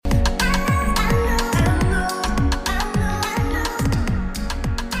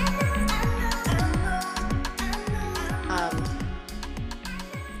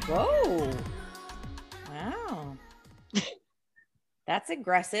That's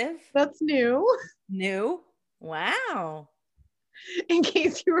aggressive. That's new. New. Wow. In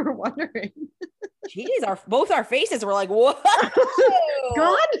case you were wondering. Jeez, both our faces were like, whoa.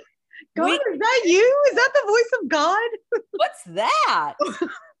 God, is that you? Is that the voice of God? What's that?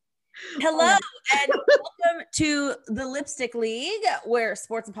 Hello and welcome to the Lipstick League, where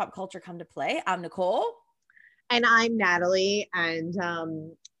sports and pop culture come to play. I'm Nicole. And I'm Natalie. And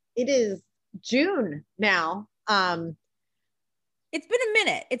it is June now. It's been a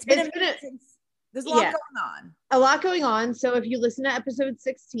minute. It's been a minute since there's a lot going on. A lot going on. So if you listen to episode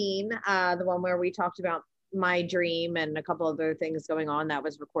 16, the one where we talked about my dream and a couple other things going on, that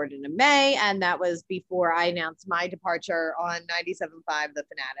was recorded in May. And that was before I announced my departure on 97.5 The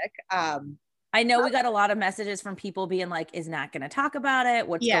Fanatic. I know we got a lot of messages from people being like, is Nat going to talk about it?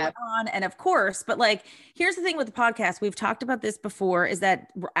 What's going on? And of course, but like, here's the thing with the podcast. We've talked about this before, is that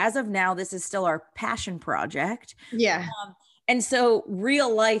as of now, this is still our passion project. Yeah. And so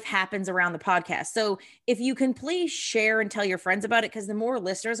real life happens around the podcast. So if you can please share and tell your friends about it, because the more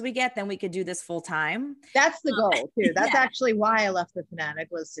listeners we get, then we could do this full time. That's the goal too. That's actually why I left the Fanatic,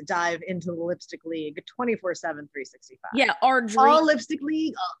 was to dive into the Lipstick League 24/7, 365. Yeah. Our dream, all Lipstick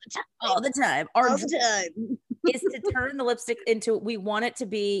League all the time. Our dream is to turn the Lipstick into, we want it to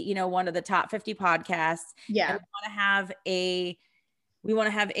be, you know, one of the top 50 podcasts. Yeah. And we want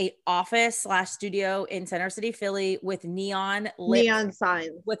to have a office / studio in Center City, Philly, with neon signs,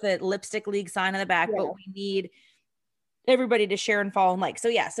 with a Lipstick League sign on the back. But we need everybody to share and follow and like. So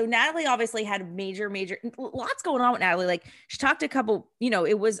yeah, so Natalie obviously had major lots going on with Natalie. Like, she talked to a couple, you know,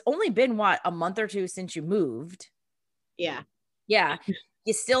 it was only been a month or two since you moved. Yeah.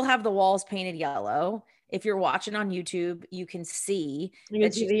 You still have the walls painted yellow. If you're watching on YouTube, you can see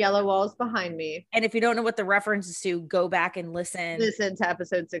the yellow walls behind me. And if you don't know what the reference is to, go back and listen to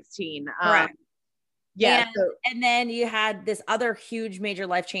episode 16. Correct. Yeah. And then you had this other huge major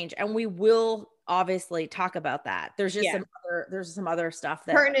life change, and we will obviously talk about that. There's just some other stuff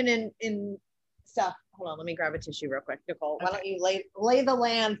that pertinent in stuff. Hold on, let me grab a tissue real quick, Nicole. Why don't you lay the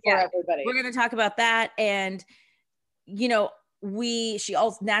land for everybody? We're going to talk about that. And you know,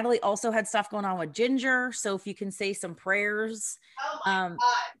 Natalie also had stuff going on with Ginger. So if you can say some prayers,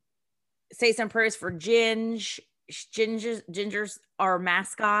 say some prayers for Ginger's our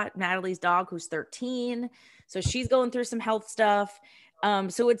mascot, Natalie's dog, who's 13. So she's going through some health stuff.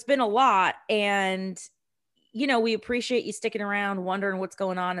 So it's been a lot, and, you know, we appreciate you sticking around, wondering what's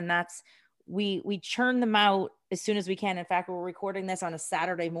going on. And that's, we churn them out as soon as we can. In fact, we're recording this on a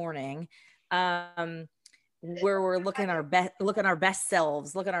Saturday morning. Where we're looking our best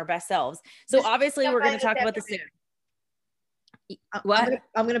selves. So obviously we're going to talk about this. What?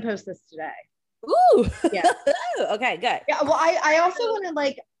 I'm going to post this today. Ooh. Yeah. Okay, good. Yeah. Well, I also want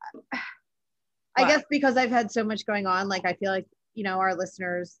to I guess because I've had so much going on, like, I feel like, you know, our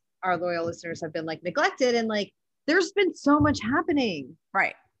loyal listeners have been like neglected, and like, there's been so much happening.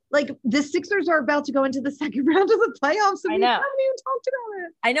 Right. Like, the Sixers are about to go into the second round of the playoffs, and we haven't even talked about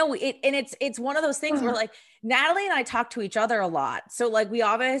it. I know and it's one of those things where, like, Natalie and I talk to each other a lot. So like, we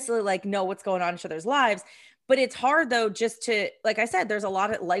obviously like know what's going on in each other's lives, but it's hard though, just to, like I said, there's a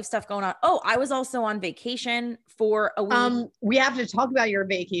lot of life stuff going on. Oh, I was also on vacation for a week. We have to talk about your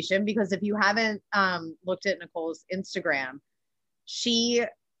vacation, because if you haven't looked at Nicole's Instagram, she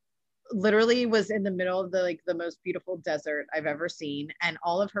literally was in the middle of the most beautiful desert I've ever seen, and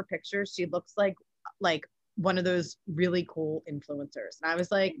all of her pictures, she looks like one of those really cool influencers. And I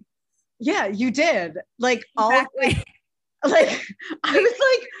was like, yeah, you did. Like, exactly. I was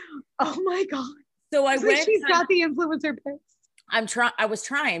like, oh my god. So she's got the influencer pics. I was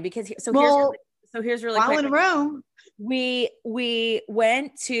trying, because here's really while quick. In Rome, we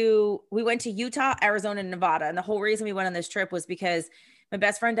went to Utah, Arizona, and Nevada, and the whole reason we went on this trip was because my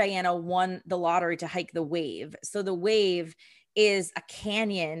best friend Diana won the lottery to hike the Wave. So the Wave is a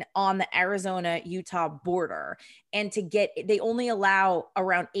canyon on the Arizona-Utah border. And they only allow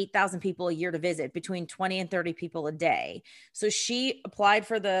around 8,000 people a year to visit, between 20 and 30 people a day. So she applied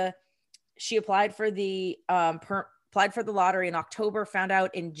for the lottery in October, found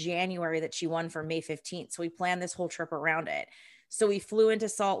out in January that she won for May 15th. So we planned this whole trip around it. So we flew into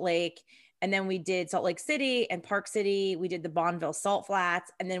Salt Lake, and then we did Salt Lake City and Park City. We did the Bonneville Salt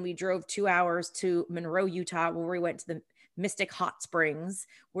Flats. And then we drove 2 hours to Monroe, Utah, where we went to the Mystic Hot Springs,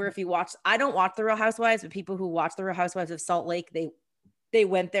 where if you watch, I don't watch The Real Housewives, but people who watch The Real Housewives of Salt Lake, they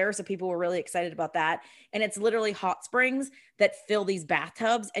went there. So people were really excited about that. And it's literally hot springs that fill these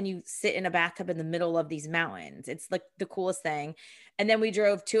bathtubs, and you sit in a bathtub in the middle of these mountains. It's like the coolest thing. And then we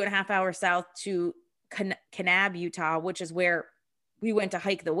drove 2.5 hours south to Kanab, Utah, which is where we went to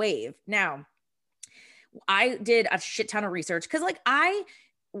hike the Wave. Now, I did a shit ton of research because like I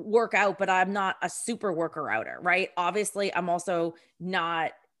work out, but I'm not a super worker outer, right? Obviously, I'm also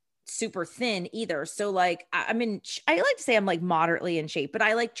not super thin either. So like I mean, I like to say I'm like moderately in shape, but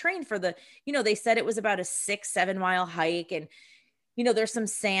I like trained for the, they said it was about a 6-7 mile hike, and there's some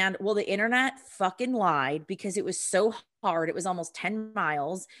sand. Well, the internet fucking lied because it was so hard. It was almost 10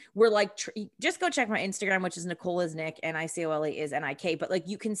 miles. We're like, just go check my Instagram, which is Nicole is Nick, and Nicole is Nik. But like,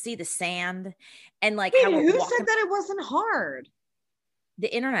 you can see the sand and like Wait, how we're who walking. said that it wasn't hard?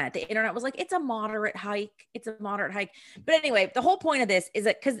 The internet was like, it's a moderate hike. It's a moderate hike. But anyway, the whole point of this is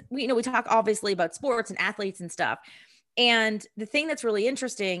that because we talk obviously about sports and athletes and stuff. And the thing that's really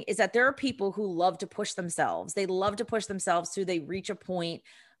interesting is that there are people who love to push themselves. They love to push themselves till they reach a point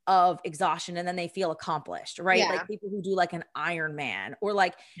of exhaustion and then they feel accomplished, right? Yeah. Like people who do like an Ironman, or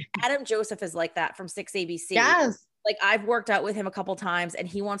like Adam Joseph is like that from 6ABC. Yes. Like I've worked out with him a couple times and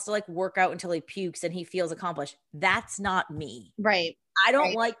he wants to like work out until he pukes and he feels accomplished. That's not me. Right. I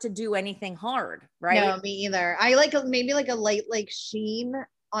don't like to do anything hard, right? No, me either. I like maybe like a light like sheen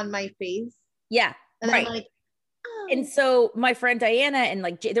on my face. Yeah. And right. I'm like, oh. And so my friend Diana and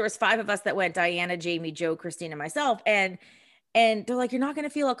like there was 5 of us that went, Diana, Jamie, Joe, Christine, and myself. And they're like, you're not going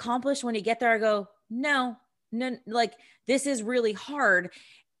to feel accomplished when you get there. I go, no, like this is really hard.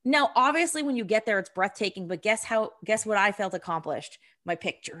 Now, obviously when you get there, it's breathtaking, but guess what I felt accomplished? My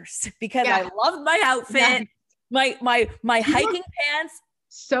pictures, because I loved my outfit, my hiking pants.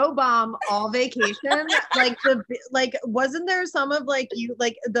 So bomb all vacation. like wasn't there some of like you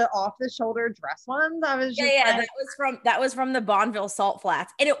like the off the shoulder dress ones? I was just that was from the Bonneville Salt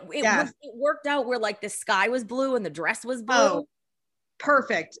Flats, and it worked out where like the sky was blue and the dress was blue. Oh,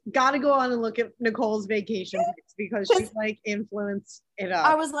 perfect. Got to go on and look at Nicole's vacation because she like influenced it up.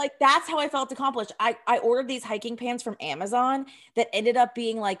 I was like, that's how I felt accomplished. I ordered these hiking pants from Amazon that ended up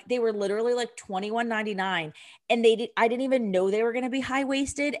being like, they were literally like $21.99. And I didn't even know they were going to be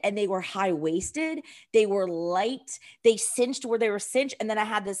high-waisted, and they were high-waisted. They were light. They cinched where they were cinched. And then I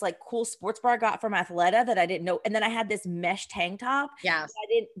had this like cool sports bra I got from Athleta that I didn't know. And then I had this mesh tank top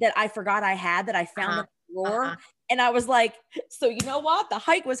that I forgot I had, that I found in the drawer. And I was like, so you know what? The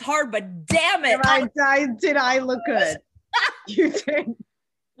hike was hard, but damn it. I look good. You did.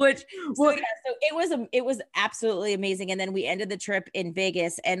 So it was absolutely amazing. And then we ended the trip in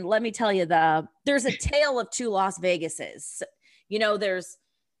Vegas. And let me tell you, there's a tale of 2 Las Vegases. There's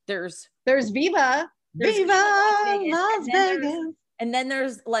Viva Las Vegas. And then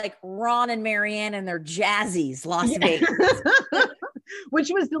there's like Ron and Marianne and their Jazzies Las Vegas. Which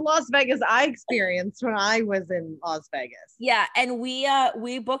was the Las Vegas I experienced when I was in Las Vegas. Yeah, and we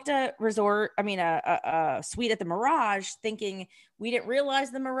booked a suite at the Mirage, thinking we didn't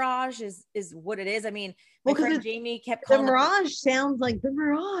realize the Mirage is what it is. I mean, my friend Jamie kept calling the Mirage sounds like the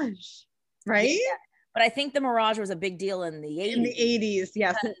Mirage, right? Yeah. But I think the Mirage was a big deal in the 80s. In the 80s,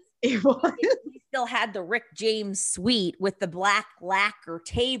 yes, it was. We still had the Rick James suite with the black lacquer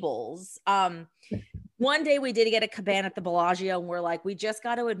tables. One day we did get a cabana at the Bellagio, and we're like, we just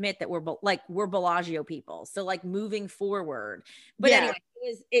got to admit that we're Bellagio people. So like moving forward, but anyway,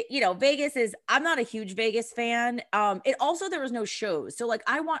 Vegas is, I'm not a huge Vegas fan. It also, there was no shows. So like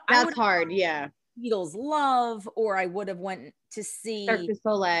that's hard. Yeah. Beatles Love, or I would have went to see Cirque du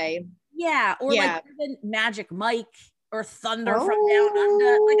Soleil. Yeah. Or like even Magic Mike or Thunder from Down Under.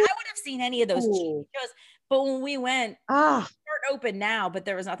 Like I would have seen any of those shows, but when we went, they're open now, but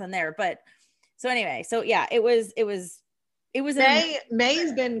there was nothing there. But so anyway, it was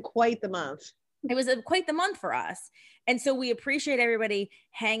May's been quite the month. It was quite the month for us. And so we appreciate everybody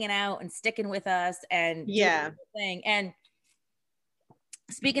hanging out and sticking with us and doing the thing. And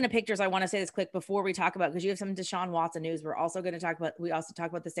speaking of pictures, I want to say this quick before we talk about, because you have some Deshaun Watson news. We also talk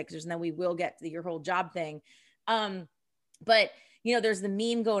about the Sixers, and then we will get to your whole job thing. But there's the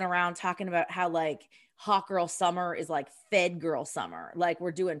meme going around talking about how like hot girl summer is like fed girl summer. Like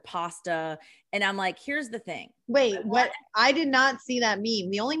we're doing pasta. And I'm like, here's the thing. Wait, what? I did not see that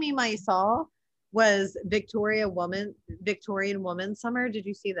meme. The only meme I saw was Victorian woman summer. Did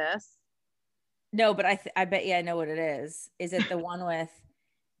you see this? No, but I bet you I know what it is. Is it the one with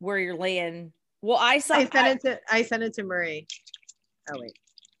where you're laying? Well, I sent it to Marie. Oh wait.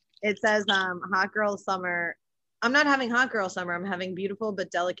 It says hot girl summer. I'm not having hot girl summer. I'm having beautiful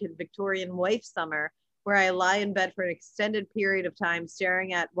but delicate Victorian wife summer, where I lie in bed for an extended period of time,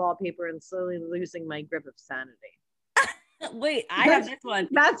 staring at wallpaper and slowly losing my grip of sanity. Wait, I have this one.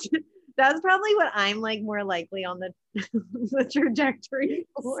 That's probably what I'm like more likely on the trajectory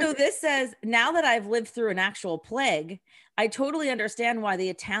for. So this says, now that I've lived through an actual plague, I totally understand why the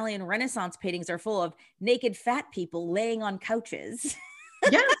Italian Renaissance paintings are full of naked fat people laying on couches.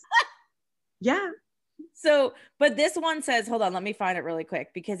 Yes. Yeah. So, but this one says, hold on, let me find it really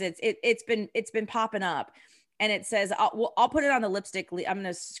quick because it's been popping up, and it says, I'll put it on the Lipstick League. I'm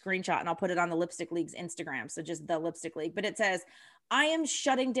going to screenshot and I'll put it on the Lipstick League's Instagram. So just the Lipstick League, but it says, I am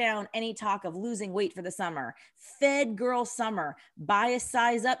shutting down any talk of losing weight for the summer. Fed girl summer, buy a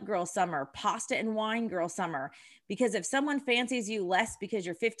size up girl summer, pasta and wine girl summer. Because if someone fancies you less because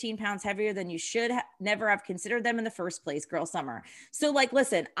you're 15 pounds heavier than you should never have considered them in the first place, girl summer. So like,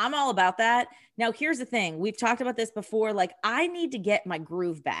 listen, I'm all about that. Now, here's the thing. We've talked about this before. Like, I need to get my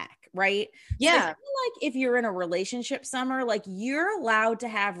groove back, right? Yeah. So I feel like if you're in a relationship summer, like you're allowed to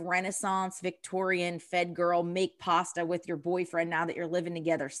have Renaissance, Victorian, fed girl, make pasta with your boyfriend now that you're living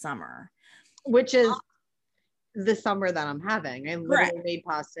together summer. Which is the summer that I'm having. I literally made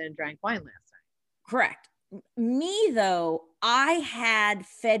pasta and drank wine last night. Correct. Me though, I had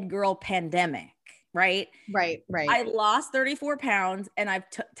fed girl pandemic, right? Right. I lost 34 pounds and I've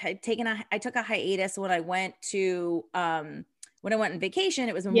I took a hiatus when I went on vacation.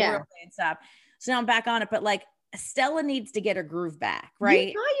 It was Memorial Day and stuff. So now I'm back on it, but like Stella needs to get her groove back, right?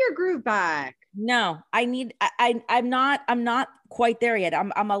 You got your groove back. No, I'm not quite there yet.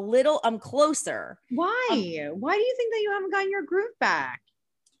 I'm closer. Why? Why do you think that you haven't gotten your groove back?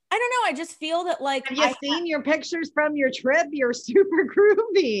 I don't know. I just feel that like have you seen your pictures from your trip? You're super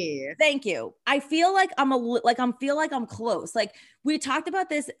groovy. Thank you. I feel like I'm close. Like we talked about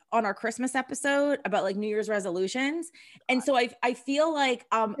this on our Christmas episode about like New Year's resolutions. And so I feel like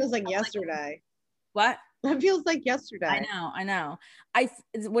feels like yesterday. What? That feels like yesterday. I know.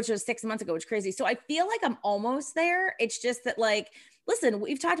 Which was 6 months ago, which is crazy. So I feel like I'm almost there. It's just that like, listen,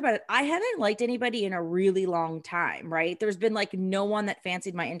 we've talked about it. I haven't liked anybody in a really long time, right? There's been like no one that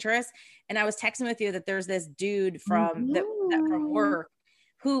fancied my interest. And I was texting with you that there's this dude from from work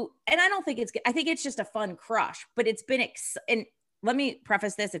who, and I don't think I think it's just a fun crush, but it's been, and let me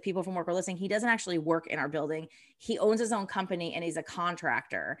preface this. If people from work are listening, he doesn't actually work in our building. He owns his own company and he's a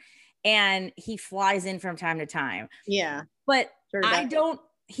contractor. And he flies in from time to time. Yeah. But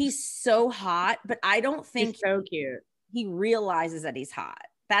he's so hot, but I don't think he's so cute. He realizes that he's hot.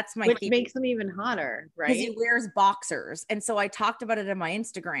 That's my Which makes him even hotter, right? Because he wears boxers. And so I talked about it on my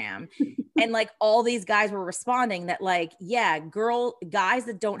Instagram and like all these guys were responding that like, yeah, guys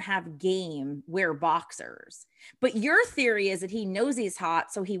that don't have game wear boxers. But your theory is that he knows he's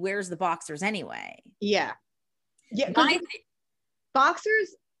hot, so he wears the boxers anyway. Yeah. Yeah.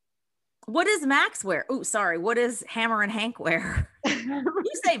 Boxers. What does Max wear? Oh, sorry. What does Hammer and Hank wear?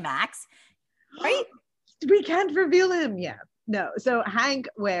 You say Max, right? We can't reveal him. Yeah. No. So Hank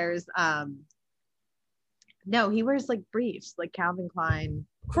wears, he wears like briefs, like Calvin Klein.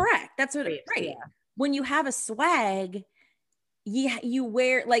 Correct. That's what briefs, right. Yeah. When you have a swag, you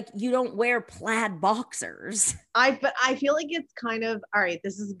wear like, you don't wear plaid boxers. But I feel like it's kind of, all right,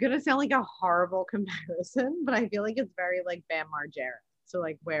 this is going to sound like a horrible comparison, but I feel like it's very like Bam Margera. To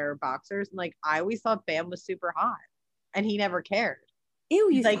like wear boxers, and like I always thought Bam was super hot and he never cared.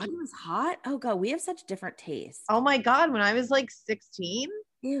 Ew, you thought he was hot? Oh god, we have such different tastes. Oh my god, when I was like 16.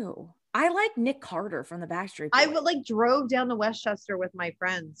 Ew. I like Nick Carter from the Backstreet Boys. I would like drove down to Westchester with my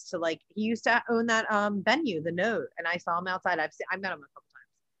friends to like, he used to own that venue, The Note, and I saw him outside. I met him a couple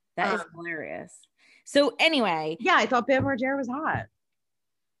times. That is hilarious. So anyway, yeah, I thought Bam Margera was hot.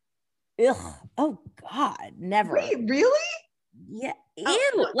 Ugh. Oh god, never. Wait, really? Yeah.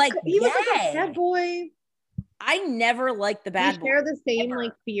 Ew. Like he was like a bad boy. I never liked the bad boy. We share the same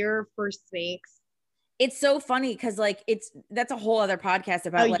like fear for snakes. It's so funny because like that's a whole other podcast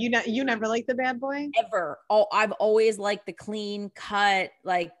about. Oh, like, you never liked the bad boy ever. Oh, I've always liked the clean cut,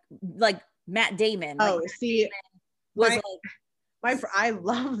 like Matt Damon. Oh, like, see, I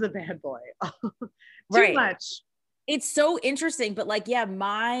love the bad boy. Too much. It's so interesting, but like, yeah,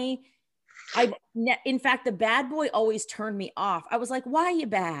 in fact, the bad boy always turned me off. I was like, why are you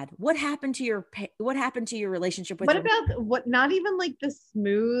bad? What happened to your relationship with not even like the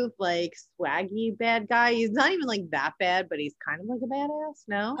smooth, like swaggy bad guy. He's not even like that bad, but he's kind of like a badass.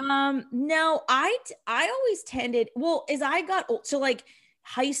 No. No, I always tended, well, as I got old, so like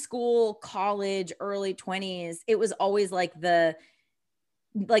high school, college, early 20s, it was always like the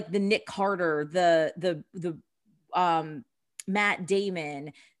Nick Carter, the Matt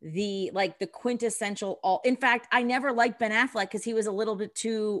Damon, the quintessential in fact, I never liked Ben Affleck because he was a little bit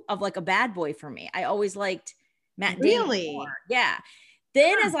too of like a bad boy for me. I always liked Matt Damon more. Yeah.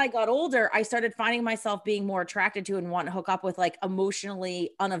 Then as I got older, I started finding myself being more attracted to and want to hook up with like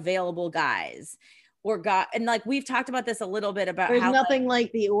emotionally unavailable guys and like we've talked about this a little bit about there's how nothing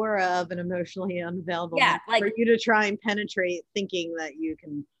like the aura of an emotionally unavailable for you to try and penetrate thinking that you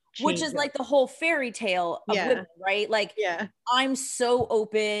can which is like the whole fairy tale of women, right? Like, I'm so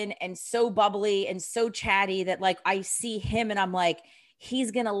open and so bubbly and so chatty that like I see him and I'm like,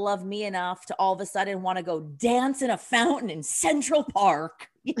 he's gonna love me enough to all of a sudden want to go dance in a fountain in Central Park.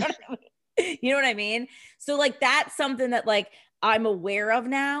 You know what I mean? You know what I mean? So like that's something that like I'm aware of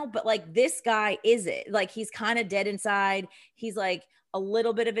now, but like this guy is it. Like he's kind of dead inside. He's like a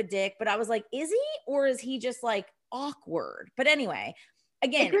little bit of a dick, but I was like, is he, or is he just like awkward? But anyway,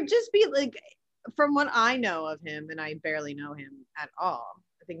 again, it could just be like, from what I know of him, and I barely know him at all.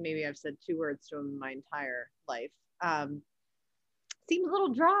 I think maybe I've said 2 words to him in my entire life. Seems a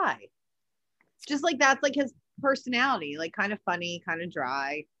little dry. Just like that's like his personality, like kind of funny, kind of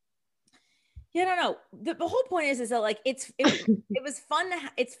dry. Yeah, no. The whole point is that like it was fun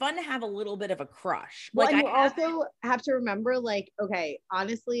it's fun to have a little bit of a crush. Well, like you also have to remember, like, okay,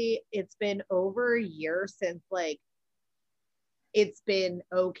 honestly, it's been over a year since like it's been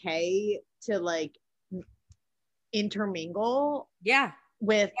okay to like intermingle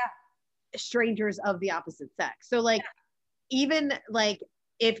with strangers of the opposite sex. So like even like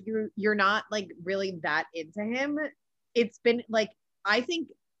if you're not like really that into him, it's been like, I think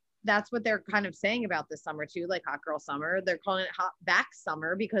that's what they're kind of saying about this summer too, like hot girl summer. They're calling it hot back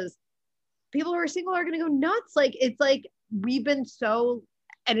summer because people who are single are going to go nuts. Like it's like we've been so,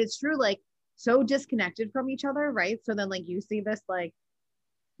 and it's true, like so disconnected from each other, right? So then like you see this like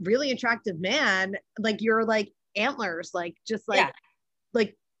really attractive man, like you're like antlers, like just like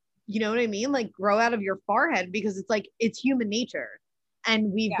like, you know what I mean, like grow out of your forehead, because it's like it's human nature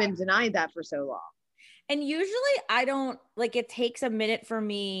and we've been denied that for so long. And usually I don't like, it takes a minute for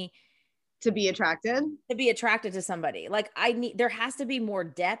me to be attracted to somebody. Like there has to be more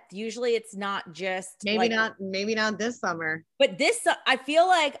depth. Usually it's not just maybe not this summer, but I feel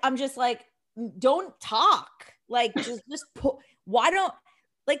like I'm just like, don't talk, like just why don't,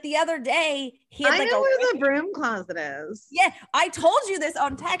 like the other day he had, I know where the broom closet is. Yeah, I told you this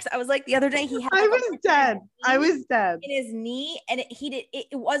on text. I was like, the other day he had I was dead in his knee, and it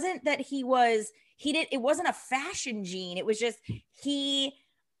wasn't that it wasn't a fashion gene. It was just it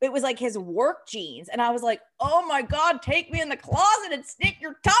was like his work jeans. And I was like, oh my God, take me in the closet and stick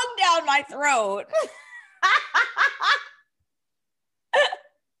your tongue down my throat.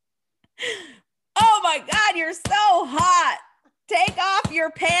 Oh my God, you're so hot. Take off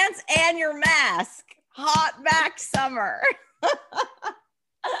your pants and your mask. Hot back summer.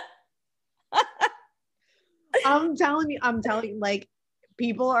 I'm telling you, like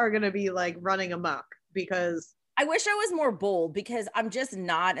people are going to be like running amok, because I wish I was more bold, because I'm just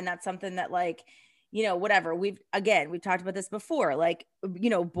not. And that's something that like, you know, whatever. We've talked about this before. Like, you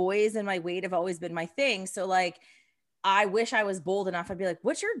know, boys and my weight have always been my thing. So like, I wish I was bold enough. I'd be like,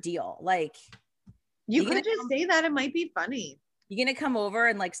 what's your deal? Like, you could just say that. It might be funny. You gonna come over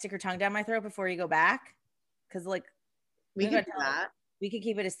and like stick your tongue down my throat before you go back? Because like we could do that. We could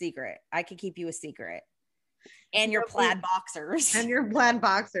keep it a secret. I could keep you a secret. And your plaid boxers. And your plaid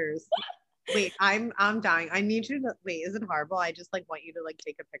boxers. Wait, I'm dying. I need you to wait. Is it horrible? I just like want you to like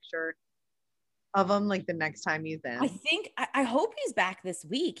take a picture of him like the next time he's in. I think I hope he's back this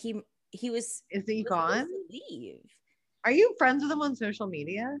week. He was. Is he gone? Leave. Are you friends with him on social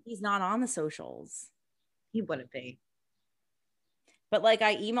media? He's not on the socials. He wouldn't be. But like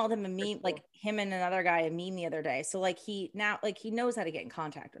I emailed him a meme, like him and another guy, a meme the other day. So like he knows how to get in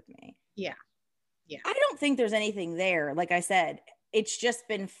contact with me. Yeah. Yeah. I don't think there's anything there. Like I said, it's just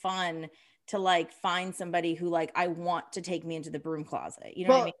been fun to like find somebody who like I want to take me into the broom closet. You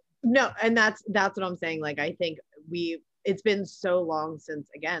know what I mean? No, and that's what I'm saying. Like I think it's been so long since,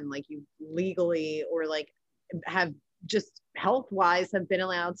 again, like you legally or like have just health-wise have been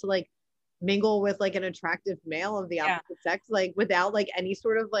allowed to like mingle with like an attractive male of the opposite sex, like without like any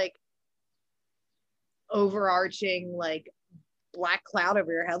sort of like overarching like black cloud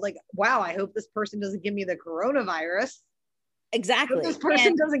over your head. Like, wow, I hope this person doesn't give me the coronavirus. Exactly. I hope this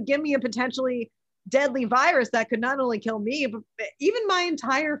person doesn't give me a potentially deadly virus that could not only kill me, but even my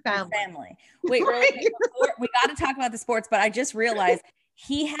entire family. Wait, really quick, we got to talk about the sports, but I just realized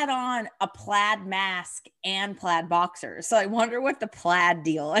he had on a plaid mask and plaid boxers. So I wonder what the plaid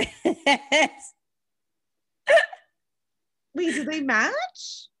deal is. Wait, did they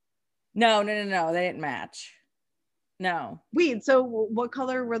match? No. They didn't match. No. Wait, so what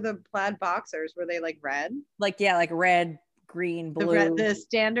color were the plaid boxers? Were they like red? Like red, green, blue. The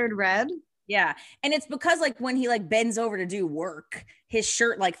standard red? Yeah. And it's because like when he like bends over to do work, his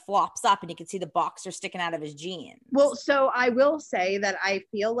shirt like flops up and you can see the boxer sticking out of his jeans. Well, so I will say that I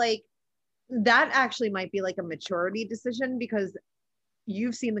feel like that actually might be like a maturity decision, because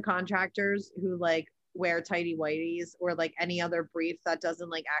you've seen the contractors who like wear tighty whities or like any other brief that doesn't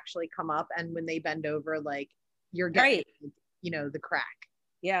like actually come up, and when they bend over, like you're getting, the crack.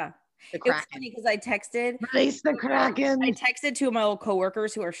 Yeah. The It was Kraken. funny because I texted. Release the Kraken. I texted two of my old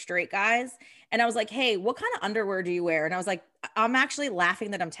coworkers who are straight guys, and I was like, "Hey, what kind of underwear do you wear?" And I was like, "I'm actually laughing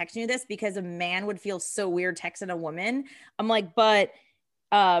that I'm texting you this because a man would feel so weird texting a woman." I'm like, "But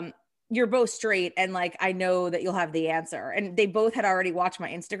you're both straight, and like I know that you'll have the answer." And they both had already watched my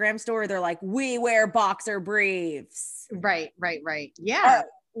Instagram story. They're like, "We wear boxer briefs." Right. Yeah. All right,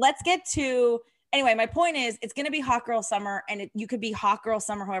 let's get to. Anyway, my point is it's going to be hot girl summer, and you could be hot girl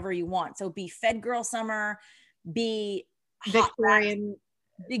summer however you want. So be fed girl summer, be Victorian,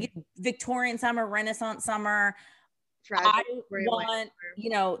 Victorian summer, Renaissance summer. I want,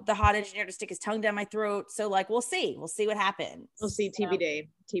 the hot engineer to stick his tongue down my throat. So like, we'll see what happens. We'll see. TBD.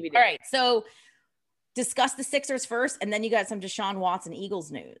 All right. So discuss the Sixers first, and then you got some Deshaun Watson Eagles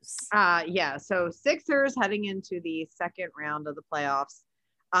news. Yeah. So Sixers heading into the second round of the playoffs.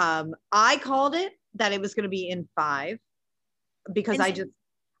 I called it that it was going to be in 5 because I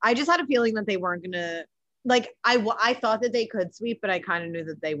just had a feeling that they weren't going to, like, I thought that they could sweep, but I kind of knew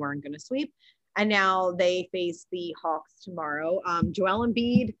that they weren't going to sweep. And now they face the Hawks tomorrow. Joel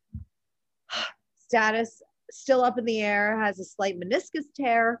Embiid status still up in the air, has a slight meniscus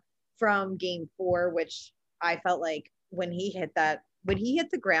tear from game 4, which I felt like when he hit the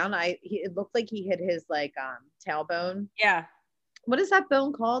ground, it looked like he hit his like tailbone. Yeah. What is that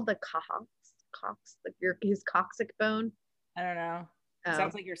bone called? The his coccyx bone. I don't know. Oh.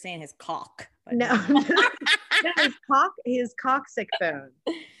 Sounds like you're saying his cock. But no. his coccyx bone,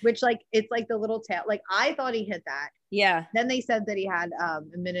 which like it's like the little tail. Like I thought he hit that. Yeah. Then they said that he had a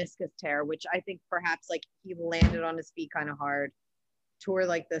meniscus tear, which I think perhaps like he landed on his feet kind of hard, tore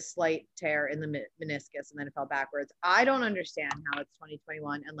like the slight tear in the meniscus, and then it fell backwards. I don't understand how it's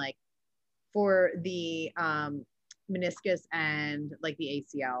 2021 and like for the meniscus and like the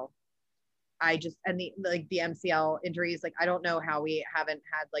ACL, and the MCL injuries, like I don't know how we haven't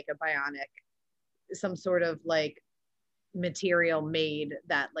had like a bionic, some sort of like material made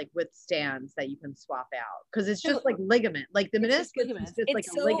that like withstands that you can swap out, because it's just like ligament, like the meniscus is just like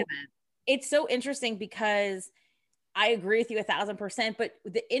a ligament. It's so interesting because I agree with you 1,000%. But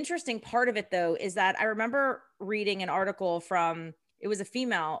the interesting part of it though is that I remember reading an article from, it was a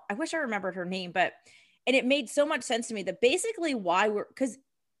female, I wish I remembered her name, and it made so much sense to me that basically because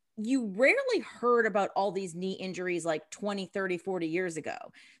you rarely heard about all these knee injuries like 20, 30, 40 years ago.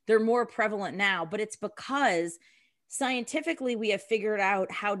 They're more prevalent now, but it's because scientifically we have figured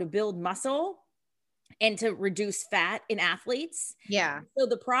out how to build muscle and to reduce fat in athletes. Yeah. So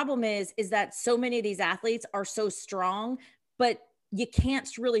the problem is that so many of these athletes are so strong, but you can't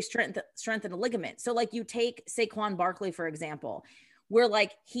really strengthen a ligament. So like you take Saquon Barkley, for example, where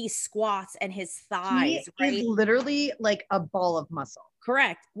like he squats and his thighs, right? Is literally like a ball of muscle.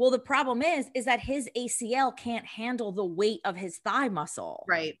 Correct. Well, the problem is that his ACL can't handle the weight of his thigh muscle.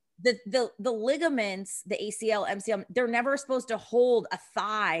 Right. The ligaments, the ACL, MCL, they're never supposed to hold a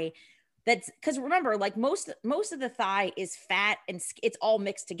thigh. That's because remember, like most of the thigh is fat and it's all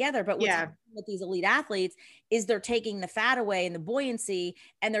mixed together. But what's happening with these elite athletes is they're taking the fat away and the buoyancy,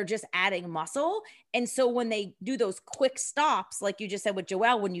 and they're just adding muscle. And so when they do those quick stops, like you just said with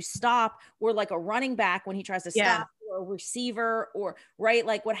Joel, when you stop, or like a running back when he tries to stop, or a receiver, or right,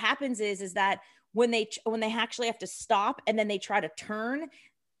 like what happens is that when they actually have to stop and then they try to turn,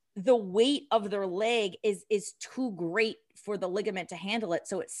 the weight of their leg is too great for the ligament to handle it,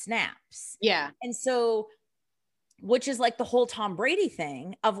 so it snaps. Yeah. And so, which is like the whole Tom Brady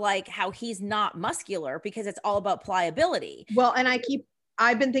thing of like how he's not muscular because it's all about pliability. Well, and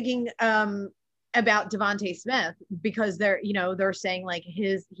I've been thinking about Devontae Smith, because they're saying like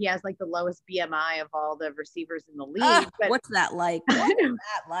he has like the lowest BMI of all the receivers in the league. But what's that like?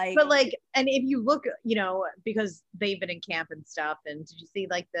 But like, and if you look, because they've been in camp and stuff, and did you see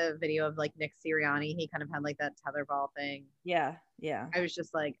like the video of like Nick Sirianni? He kind of had like that tetherball thing. Yeah. I was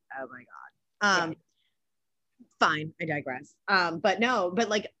just like, oh my God. Fine, I digress. But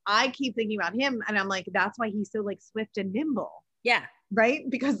like I keep thinking about him, and I'm like, that's why he's so like swift and nimble. Yeah. Right?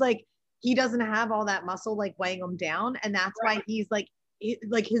 Because like he doesn't have all that muscle like weighing him down, and that's why he's like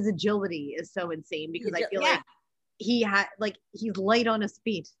his agility is so insane, because I feel like he's light on his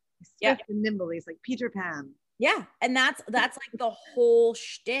feet. He's swift and nimble. He's like Peter Pan. Yeah. And that's like the whole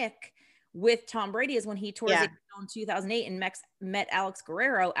shtick with Tom Brady is when he tore his ACL in 2008 and met Alex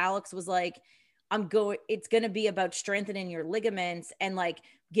Guerrero. Alex was like, it's going to be about strengthening your ligaments and like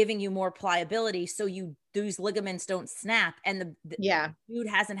giving you more pliability, so those ligaments don't snap. And the dude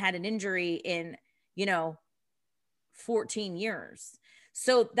hasn't had an injury in 14 years.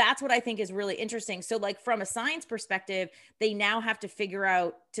 So that's what I think is really interesting. So like from a science perspective, they now have to figure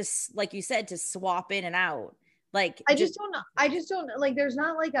out to, like you said, to swap in and out. Like I just don't know. I just don't like, there's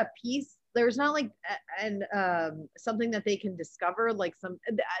not like a piece, there's not like and something that they can discover. Like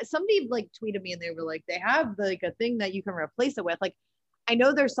somebody like tweeted me and they were like, they have like a thing that you can replace it with. Like, I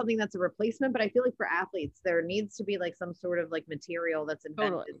know there's something that's a replacement, but I feel like for athletes, there needs to be like some sort of like material that's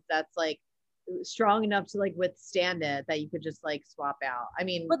invented that's like strong enough to like withstand it, that you could just like swap out. I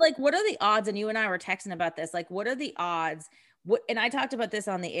mean, but like, what are the odds? And you and I were texting about this. Like, what are the odds? And I talked about this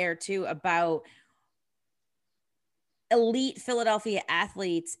on the air too, about elite Philadelphia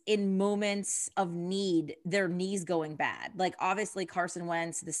athletes in moments of need, their knees going bad. Like obviously Carson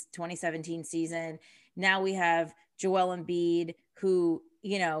Wentz, this 2017 season. Now we have Joel Embiid, who,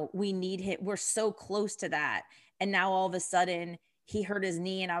 you know, we need him. We're so close to that. And now all of a sudden he hurt his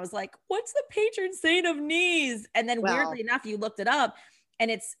knee. And I was like, what's the patron saint of knees? And then weirdly enough, you looked it up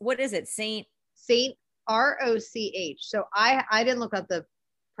and it's, what is it? Saint Roch. So I didn't look up the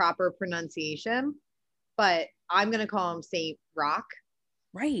proper pronunciation, but I'm going to call him Saint Roch.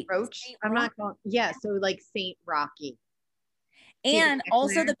 Right. Roach. I'm not calling. Yeah. So like Saint Rocky. And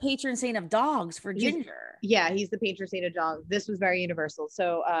also the patron saint of dogs for Ginger. He's the patron saint of dogs. This was very universal.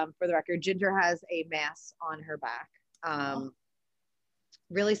 So for the record, Ginger has a mass on her back.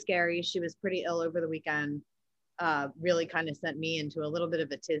 Really scary. She was pretty ill over the weekend. Really kind of sent me into a little bit of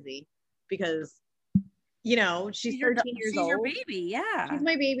a tizzy because, you know, she's 13 years old. She's your baby. Yeah. She's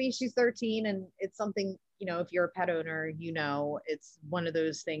my baby. She's 13. And it's something, you know, if you're a pet owner, you know, it's one of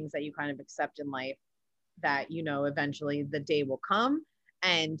those things that you kind of accept in life, that, you know, eventually the day will come.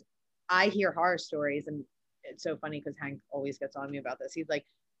 And I hear horror stories, and it's so funny because Hank always gets on me about this. He's like,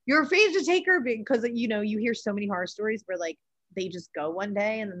 you're afraid to take her because, you know, you hear so many horror stories where like they just go one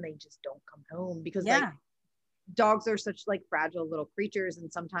day and then they just don't come home because like dogs are such like fragile little creatures.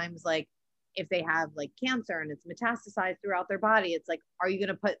 And sometimes like if they have like cancer and it's metastasized throughout their body, it's like, are you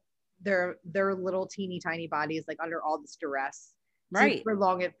going to put their little teeny tiny bodies like under all this duress, right, to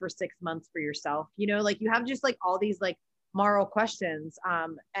prolong it for 6 months for yourself? You know, like you have just like all these like moral questions.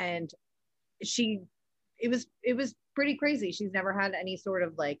 And it was pretty crazy. She's never had any sort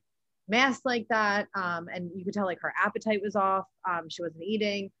of like mass like that. And you could tell like her appetite was off. She wasn't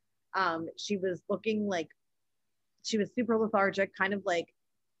eating. She was looking like she was super lethargic, kind of like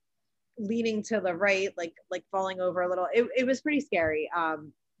leaning to the right, like falling over a little. It was pretty scary.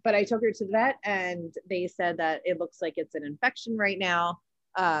 But I took her to the vet and they said that it looks like it's an infection right now.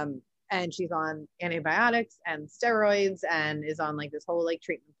 And she's on antibiotics and steroids and is on like this whole like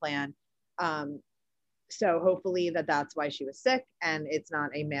treatment plan. So hopefully that's why she was sick and it's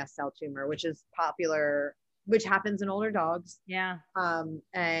not a mast cell tumor, which is popular, which happens in older dogs. Yeah.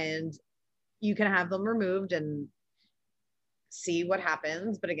 And you can have them removed and see what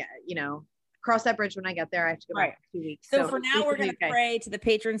happens. But again, you know, cross that bridge when I get there. I have to go back in 2 weeks. So for now, we're going to pray to the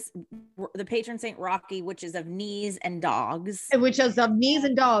patron Saint Rocky, which is of knees and dogs. Which is of knees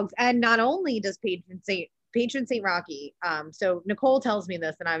and dogs. And not only does patron Saint Rocky. So Nicole tells me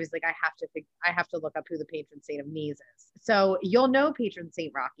this, and I was like, I have to look up who the patron saint of knees is. So you'll know patron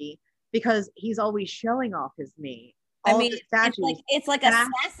Saint Rocky because he's always showing off his knee. I mean, it's like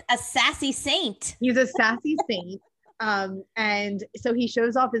a sassy saint. He's a sassy saint. And so he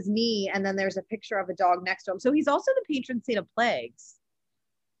shows off his knee, and then there's a picture of a dog next to him. So he's also the patron saint of plagues.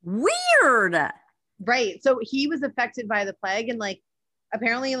 Weird. Right. So he was affected by the plague, and like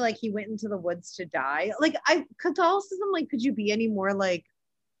apparently like he went into the woods to die. Like Catholicism, like, could you be any more like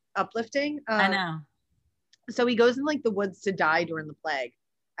uplifting? I know. So he goes in like the woods to die during the plague.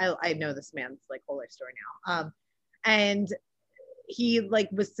 I know this man's like whole life story now. And he like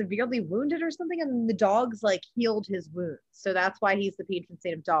was severely wounded or something, and the dogs like healed his wounds. So that's why he's the patron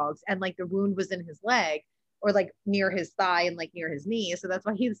saint of dogs. And like the wound was in his leg or like near his thigh and like near his knee. So that's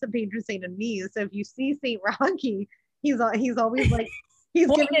why he's the patron saint of knees. So if you see Saint Rocky, he's always like, he's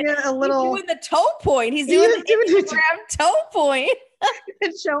giving it a little. He's doing the toe point. He's doing the Instagram toe point.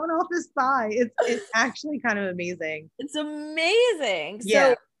 And showing off his thigh. It's actually kind of amazing. It's amazing.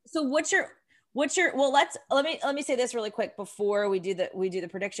 Yeah. So what's your well, let me say this really quick before we do the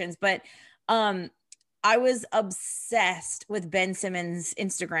predictions. But I was obsessed with Ben Simmons'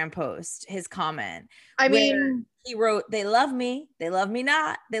 Instagram post, his comment. I mean, he wrote, "They love me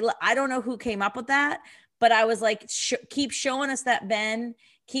not." I don't know who came up with that, but I was like, keep showing us that, Ben.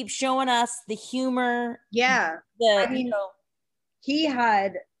 Keep showing us the humor. Yeah. He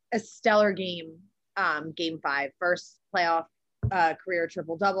had a stellar game, game 5, first playoff career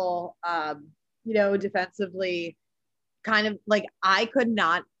triple-double. Defensively, kind of like I could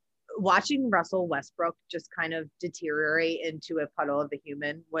not watching Russell Westbrook just kind of deteriorate into a puddle of a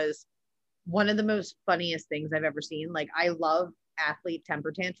human was one of the most funniest things I've ever seen. Like, I love athlete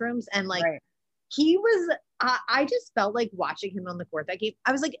temper tantrums, and like Right. he was, I just felt like watching him on the court that game.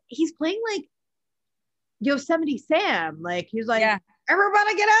 I was like, he's playing like Yosemite Sam. Like, he's like, Yeah.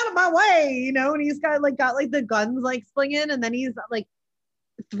 everybody get out of my way, you know, and he's got like the guns like slinging, and then he's like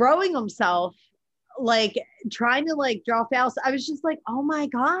throwing himself, like trying to like draw fouls. I was just like, oh my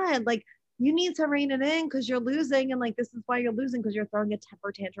God, like you need to rein it in because you're losing. And like, this is why you're losing, because you're throwing a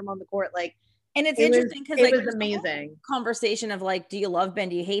temper tantrum on the court. Like, And it's interesting because like it was amazing conversation of like, do you love Ben?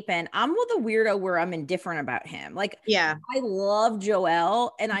 Do you hate Ben? I'm with a weirdo where I'm indifferent about him. Like, yeah, I love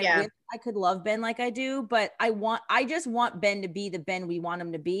Joel and I yeah, wish I could love Ben like I do, but I just want Ben to be the Ben we want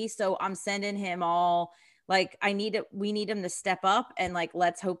him to be. So I'm sending him all like we need him to step up, and like,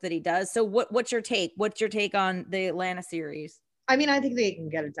 let's hope that he does. So what's your take? What's your take on the Atlanta series? I mean, I think they can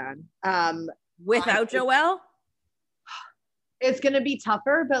get it done. Without Joel? It's going to be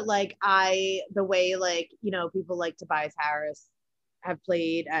tougher, but like the way like, you know, people like Tobias Harris have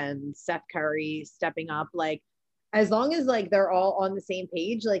played and Steph Curry stepping up, like as long as like they're all on the same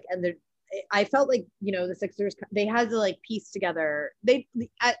page, like, and I felt like, you know, the Sixers, they had to like piece together.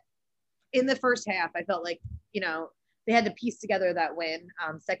 In the first half, I felt like, you know, they had to piece together that win.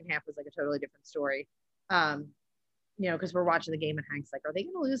 Second half was like a totally different story. You know, because we're watching the game and Hank's like, are they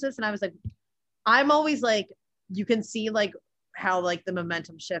going to lose this? And I was like, I'm always like, you can see like how like the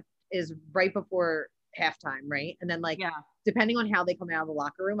momentum shift is right before halftime, right? And then like, depending on how they come out of the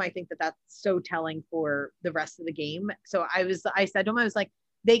locker room, I think that that's so telling for the rest of the game. So I said to him, I was like,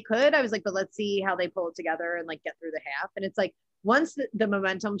 I was like, but let's see how they pull it together and like get through the half. And it's like, once the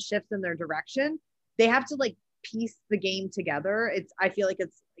momentum shifts in their direction, they have to like piece the game together. I feel like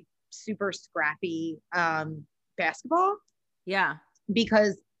it's like super scrappy basketball. Yeah.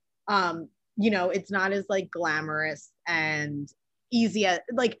 Because you know, it's not as like glamorous and easy as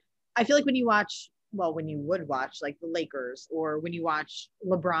like, I feel like when you would watch like the Lakers, or when you watch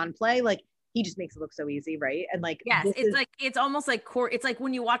LeBron play, like he just makes it look so easy, right? And like, yes, it's almost like it's like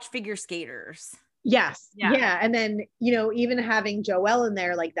when you watch figure skaters. Yes. Yeah. And then, you know, even having Joel in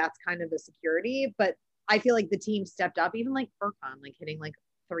there, like that's kind of the security, but I feel like the team stepped up, even like Furkan, like hitting like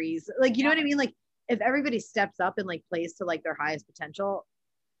threes, like, you know what I mean? Like if everybody steps up and like plays to like their highest potential,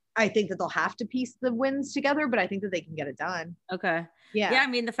 I think that they'll have to piece the wins together, but I think that they can get it done. Okay. Yeah. Yeah. I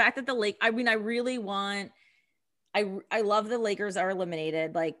mean, the fact that I really want, I love the Lakers are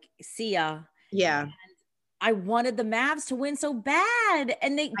eliminated. Like, see ya. Yeah. And I wanted the Mavs to win so bad.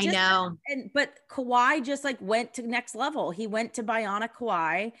 And they just, I know. But Kawhi just like went to next level. He went to Bionic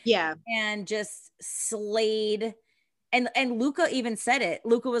Kawhi. Yeah. And just slayed. And Luka even said it.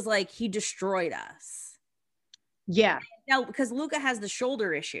 Luka was like, he destroyed us. Yeah. Now, because Luka has the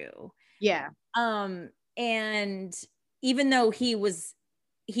shoulder issue. Yeah. And even though he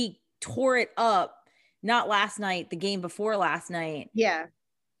tore it up, not last night, the game before last night. Yeah.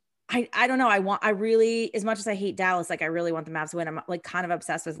 I don't know. I really, as much as I hate Dallas, like I really want the Mavs to win. I'm like kind of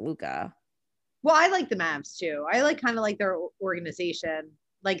obsessed with Luka. Well, I like the Mavs too. I like kind of like their organization.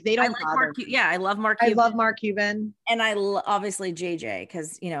 Like they don't bother me. Yeah, I love Mark Cuban. I love Mark Cuban. And obviously JJ,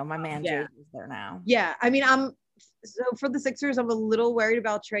 because you know my man JJ is there now. Yeah. I mean, so for the Sixers, I'm a little worried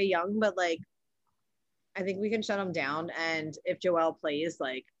about Trae Young, but like I think we can shut him down. And if Joel plays,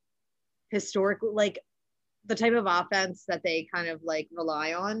 like historically, like the type of offense that they kind of like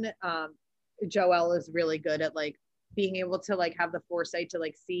rely on, Joel is really good at like being able to like have the foresight to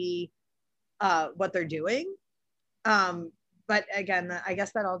like see what they're doing. But again, I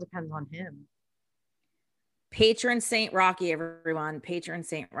guess that all depends on him. Patron Saint Rocky, everyone. Patron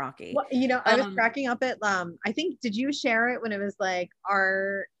Saint Rocky. Well, you know, I was cracking up at I think, did you share it when it was like,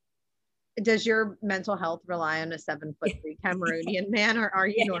 does your mental health rely on a 7'3" Cameroonian man, or are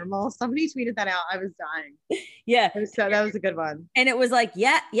you normal? Somebody tweeted that out. I was dying. Yeah. That was a good one. And it was like,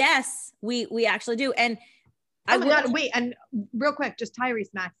 yes, we actually do. And wait, and real quick, just Tyrese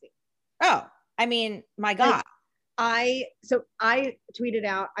Maxey. Oh, I mean, my God. I tweeted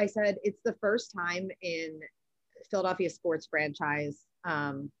out, I said, it's the first time in Philadelphia sports franchise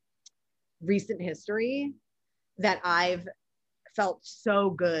recent history that I've felt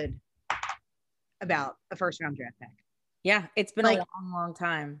so good about a first round draft pick. Yeah, it's been like a long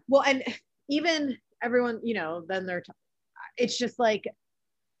time. Well, and even everyone, you know, then it's just like,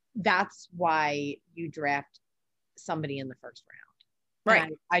 that's why you draft somebody in the first round.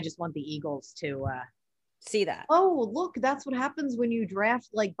 Right. I just want the Eagles to see that. Oh, look, that's what happens when you draft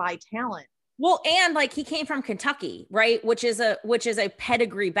like by talent. Well, and like he came from Kentucky, right? Which is a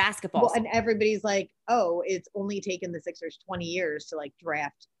pedigree basketball. Well, and everybody's like, oh, it's only taken the Sixers 20 years to like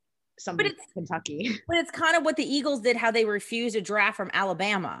draft somebody from Kentucky. But it's kind of what the Eagles did, how they refused a draft from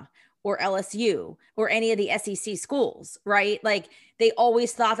Alabama or LSU or any of the SEC schools, right? Like they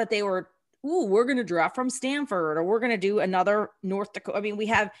always thought that they were, ooh, we're going to draft from Stanford or we're going to do another North Dakota. I mean,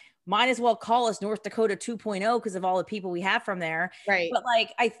 might as well call us North Dakota 2.0 because of all the people we have from there. Right. But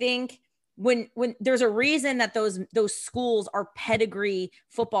like, I think when there's a reason that those schools are pedigree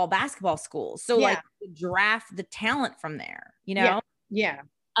football, basketball schools. So like draft the talent from there, you know? Yeah.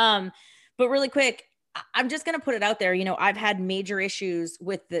 But really quick, I'm just going to put it out there. You know, I've had major issues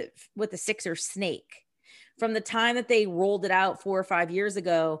with the Sixers snake from the time that they rolled it out 4 or 5 years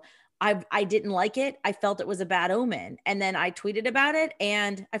ago. I didn't like it. I felt it was a bad omen. And then I tweeted about it,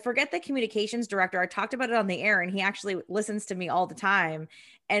 and I forget the communications director. I talked about it on the air, and he actually listens to me all the time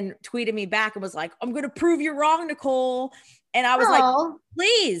and tweeted me back and was like, I'm going to prove you wrong, Nicole. And I was like,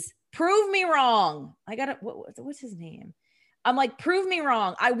 please prove me wrong. I got it. What's his name? I'm like, prove me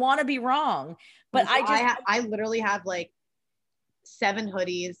wrong. I want to be wrong. But I literally have like 7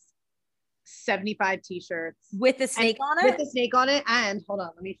 hoodies, 75 t-shirts with the snake on it. With the snake on it. And hold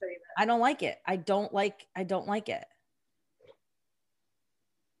on, let me show you that. I don't like it. I don't like it. Where'd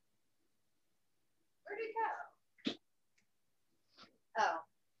it go? Oh.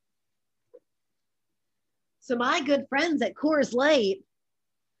 So my good friends at Coors Light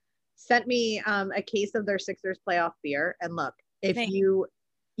sent me a case of their Sixers playoff beer. And look, if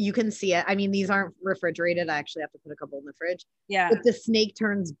you can see it. I mean, these aren't refrigerated. I actually have to put a couple in the fridge. Yeah. But the snake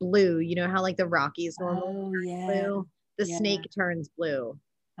turns blue. You know how like the Rockies normally blue? The snake turns blue.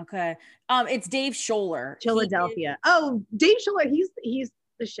 Okay. It's Dave Scholler. Philadelphia. Dave Scholler. He's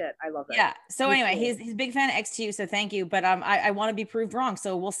the shit. I love that. Yeah. So anyway, he's a big fan of XTU. So thank you. But I want to be proved wrong.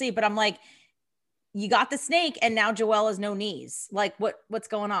 So we'll see. But I'm like, you got the snake and now Joelle has no knees. Like what's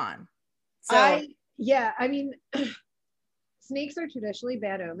going on? So I mean, snakes are traditionally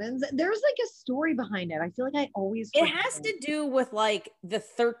bad omens. There's like a story behind it. I feel like I always it has to do with like the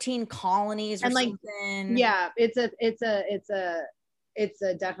 13 colonies or and like something. Yeah, it's a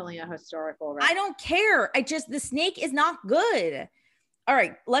definitely a historical record. I don't care. The snake is not good. All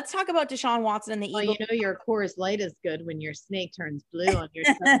right, let's talk about Deshaun Watson and the Eagles. You know your Coors Light is good when your snake turns blue on your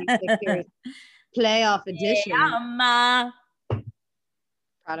 76ers playoff edition.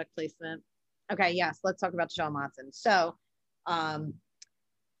 Product placement. Okay, yes, let's talk about Deshaun Watson. So,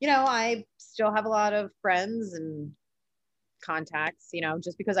 you know, I still have a lot of friends and contacts, you know,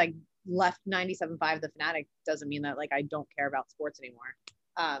 just because I left 97.5 the Fanatic doesn't mean that like I don't care about sports anymore,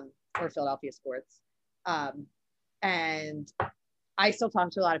 or Philadelphia sports. And I still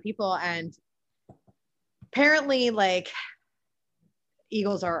talk to a lot of people, and apparently like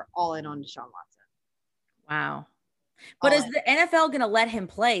Eagles are all in on Deshaun Watson. Wow. But is the NFL going to let him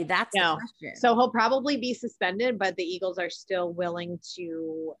play? That's the question. So he'll probably be suspended, but the Eagles are still willing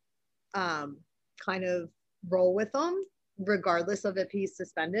to kind of roll with him regardless of if he's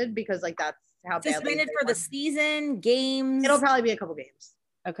suspended, because like that's how suspended for the season, games. It'll probably be a couple games.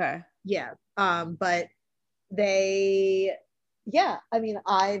 Okay. Yeah. But I mean,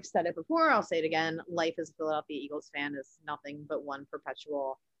 I've said it before, I'll say it again. Life as a Philadelphia Eagles fan is nothing but one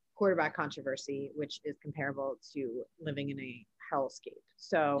perpetual quarterback controversy, which is comparable to living in a hellscape.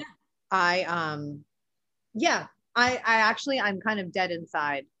 So I'm kind of dead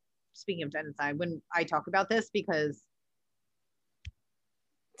inside. Speaking of dead inside, when I talk about this, because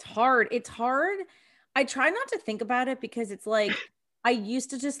it's hard. I try not to think about it because it's like, I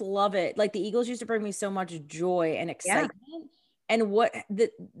used to just love it. Like the Eagles used to bring me so much joy and excitement. Yeah. And what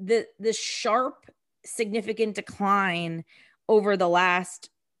the sharp, significant decline over the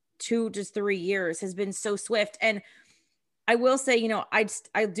last 2 to 3 years has been so swift. And I will say, you know, I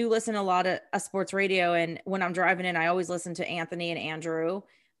do listen to a lot of sports radio, and when I'm driving in, I always listen to Anthony and Andrew.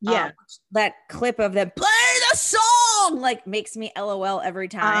 Yeah. That clip of them play the song like makes me LOL every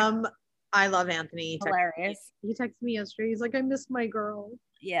time. I love Anthony. Hilarious. He texted me yesterday. He's like, I miss my girl.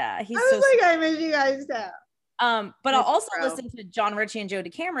 Yeah. I was like, I miss you guys now. But I'll also listen to John Ritchie and Joe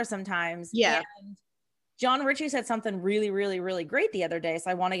DeCamara sometimes. Yeah. And John Ritchie said something really, really, really great the other day.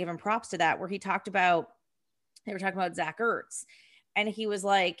 So I want to give him props to that, where they were talking about Zach Ertz. And he was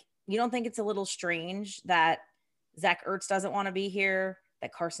like, you don't think it's a little strange that Zach Ertz doesn't want to be here,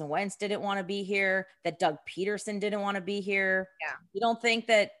 that Carson Wentz didn't want to be here, that Doug Peterson didn't want to be here? Yeah. You don't think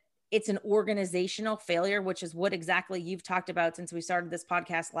that it's an organizational failure, which is what exactly you've talked about since we started this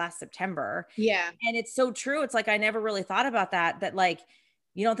podcast last September. Yeah. And it's so true. It's like, I never really thought about that like,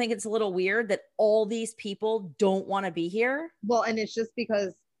 you don't think it's a little weird that all these people don't want to be here? Well, and it's just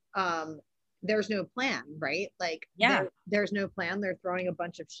because there's no plan, right? Like, there's no plan. They're throwing a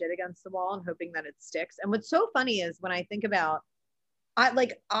bunch of shit against the wall and hoping that it sticks. And what's so funny is when I think about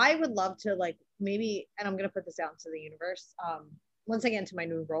I would love to like maybe, and I'm gonna put this out into the universe. Once I get into my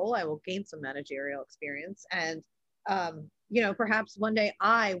new role, I will gain some managerial experience, and perhaps one day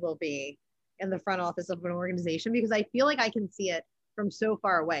I will be in the front office of an organization, because I feel like I can see it from so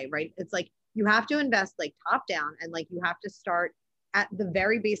far away, right? It's like you have to invest like top down, and like you have to start at the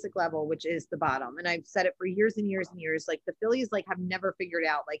very basic level, which is the bottom. And I've said it for years and years and years. Like the Phillies like have never figured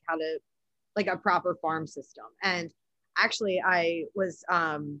out like how to like a proper farm system. And actually I was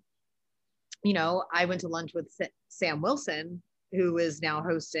I went to lunch with Sam Wilson, who is now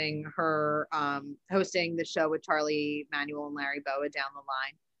hosting the show with Charlie Manuel and Larry Boa down the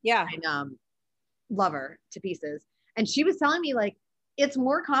line. Yeah. And love her to pieces. And she was telling me like it's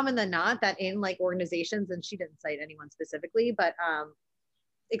more common than not that in like organizations, and she didn't cite anyone specifically, but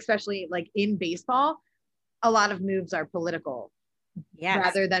especially like in baseball, a lot of moves are political. Yes.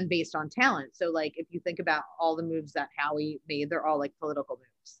 Rather than based on talent. So like if you think about all the moves that Howie made, they're all like political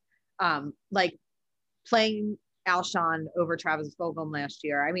moves. Like playing Alshon over Travis Fulgham last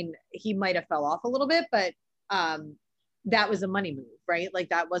year. I mean, he might have fell off a little bit, but that was a money move, right? Like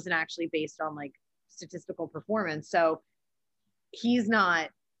that wasn't actually based on like statistical performance. So he's not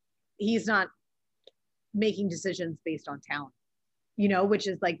making decisions based on talent, which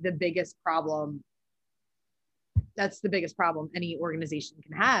is like the biggest problem. That's the biggest problem any organization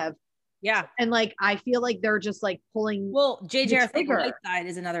can have. Yeah. And like, I feel like they're just like pulling. Well, JJ Whiteside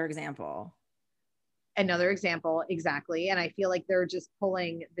is another example. Exactly. And I feel like they're just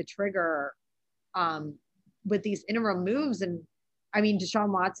pulling the trigger with these interim moves. And I mean,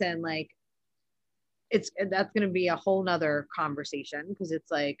 Deshaun Watson, like that's going to be a whole nother conversation, because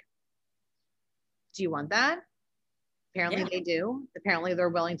it's like, do you want that? Apparently they do. Apparently they're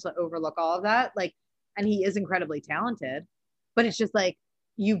willing to overlook all of that. Like, and he is incredibly talented, but it's just like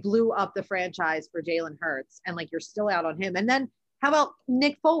you blew up the franchise for Jalen Hurts, and like you're still out on him. And then how about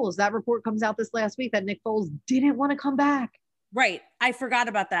Nick Foles? That report comes out this last week that Nick Foles didn't want to come back. Right. I forgot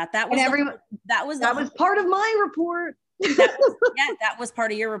about that. That was part of my report. That was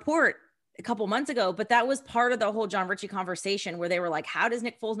part of your report a couple months ago, but that was part of the whole John Ritchie conversation where they were like, how does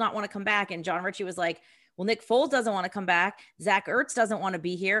Nick Foles not want to come back? And John Ritchie was like, well, Nick Foles doesn't want to come back. Zach Ertz doesn't want to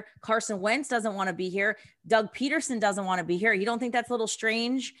be here. Carson Wentz doesn't want to be here. Doug Peterson doesn't want to be here. You don't think that's a little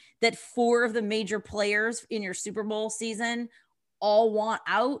strange that 4 of the major players in your Super Bowl season all want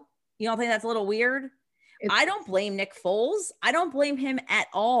out? You don't think that's a little weird? I don't blame Nick Foles. I don't blame him at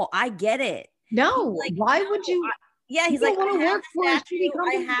all. I get it. No, like, why would you? He's like, I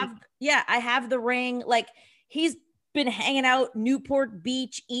have the ring. Like he's been hanging out Newport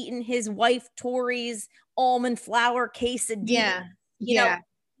Beach, eating his wife Tori's almond flour quesadilla. Yeah.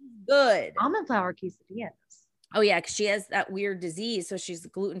 Good. Almond flour quesadillas. Oh yeah, because she has that weird disease, so she's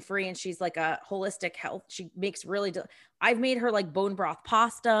gluten-free and she's like a holistic health. She makes I've made her like bone broth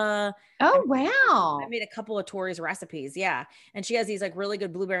pasta. Oh wow! I made a couple of Tori's recipes, yeah, and she has these like really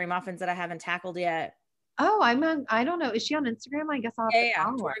good blueberry muffins that I haven't tackled yet. Oh, I don't know. Is she on Instagram? I guess I'll have to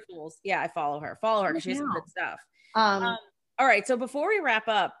follow her. Fools. Yeah, I follow her because she has some good stuff. All right, so before we wrap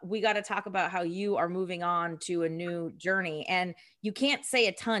up, we got to talk about how you are moving on to a new journey, and you can't say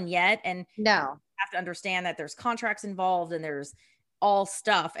a ton yet, and no. Have to understand that there's contracts involved and there's all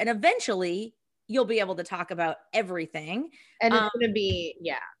stuff, and eventually you'll be able to talk about everything. And it's going to be,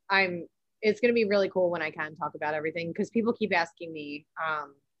 it's going to be really cool when I can talk about everything, because people keep asking me,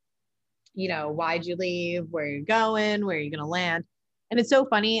 why'd you leave? Where are you going? Where are you going to land? And it's so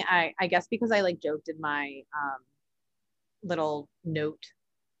funny. I guess because I like joked in my little note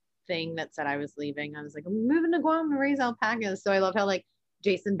thing that said I was leaving. I was like, I'm moving to Guam to raise alpacas. So I love how like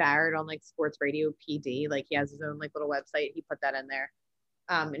Jason Barrett on like Sports Radio PD, like he has his own like little website. He put that in there.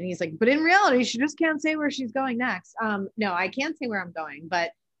 And he's like, but in reality, she just can't say where she's going next. No, I can't say where I'm going,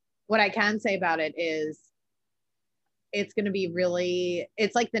 but what I can say about it is it's going to be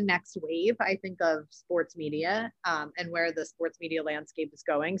it's like the next wave, I think, of sports media and where the sports media landscape is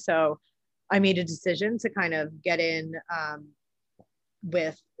going. So I made a decision to kind of get in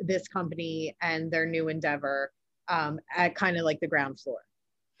with this company and their new endeavor at kind of like the ground floor.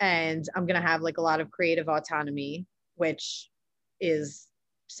 And I'm going to have like a lot of creative autonomy, which is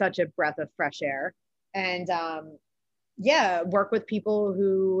such a breath of fresh air. And work with people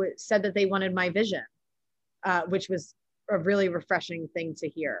who said that they wanted my vision, which was a really refreshing thing to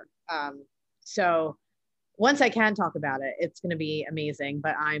hear. So once I can talk about it, it's going to be amazing,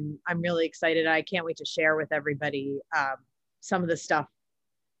 but I'm really excited. I can't wait to share with everybody some of the stuff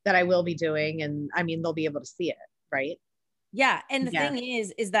that I will be doing. And I mean, they'll be able to see it. Right. Yeah. And the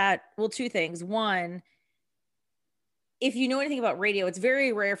thing is that, well, 2 things. One, if you know anything about radio, it's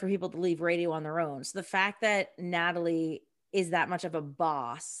very rare for people to leave radio on their own. So the fact that Natalie is that much of a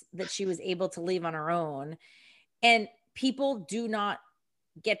boss that she was able to leave on her own. And people do not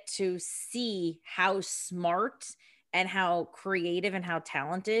get to see how smart and how creative and how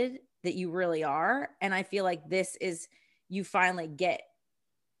talented that you really are. And I feel like this is, you finally get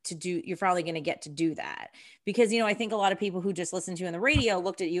to do, you're probably going to get to do that, because, you know, I think a lot of people who just listened to you on the radio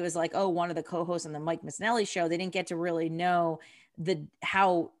looked at you as like, oh, one of the co-hosts on the Mike Missinelli show. They didn't get to really know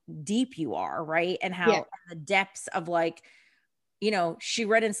how deep you are, right? And how the depths of, like, you know, she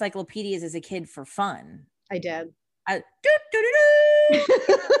read encyclopedias as a kid for fun. I did.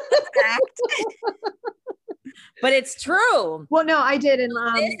 But it's true. Well, no, I did. And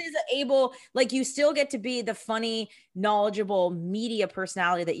this is able, like, you still get to be the funny, knowledgeable media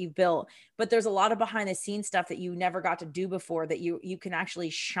personality that you've built, but there's a lot of behind the scenes stuff that you never got to do before that you can actually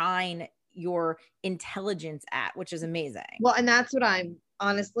shine your intelligence at, which is amazing. Well, and that's what I'm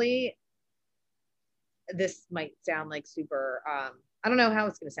honestly, this might sound like super, I don't know how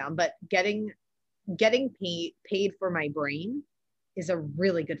it's going to sound, but getting paid for my brain is a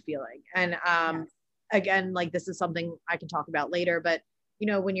really good feeling. And again, like, this is something I can talk about later, but, you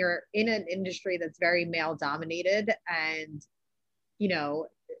know, when you're in an industry that's very male dominated and, you know,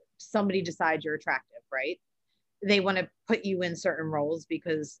 somebody decides you're attractive, right? They want to put you in certain roles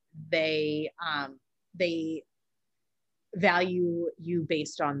because they value you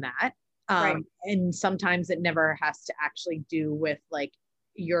based on that. Right. And sometimes it never has to actually do with like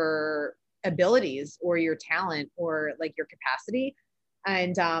your abilities or your talent or like your capacity.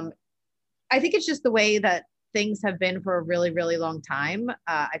 And I think it's just the way that things have been for a really, really long time.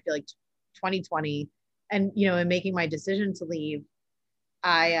 I feel like 2020 and, you know, in making my decision to leave,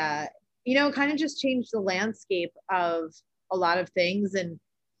 I, you know, kind of just changed the landscape of a lot of things and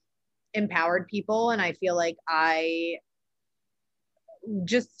empowered people. And I feel like I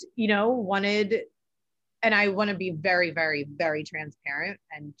just, you know, wanted, and I want to be very, very, very transparent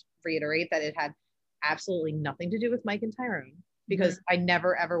and reiterate that it had absolutely nothing to do with Mike and Tyrone, because I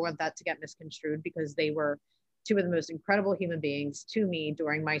never, ever want that to get misconstrued, because they were two of the most incredible human beings to me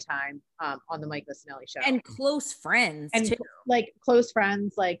during my time on the Mike Missinelli show. And close friends too. Like close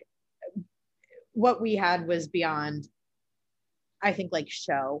friends, like what we had was beyond, I think, like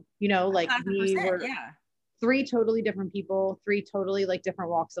show, you know, like we were three totally different people, three totally like different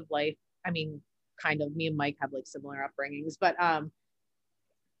walks of life. I mean, kind of, me and Mike have like similar upbringings, but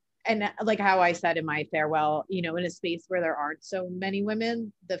and like how I said in my farewell, you know, in a space where there aren't so many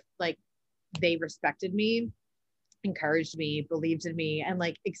women, they respected me, encouraged me, believed in me, and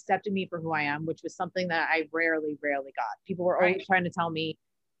like accepted me for who I am, which was something that I rarely got. People were always trying to tell me,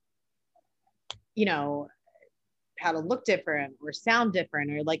 you know, how to look different or sound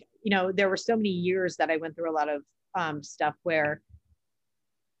different, or like, you know, there were so many years that I went through a lot of stuff where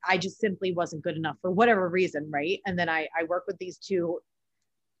I just simply wasn't good enough for whatever reason, right? And then I work with these two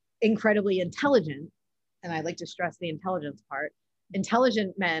incredibly intelligent, and I like to stress the intelligence part,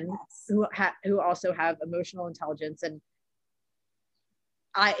 intelligent men who also have emotional intelligence. And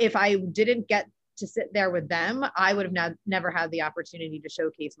if I didn't get to sit there with them, I would have never had the opportunity to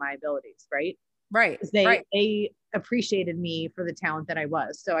showcase my abilities, right? Right. They appreciated me for the talent that I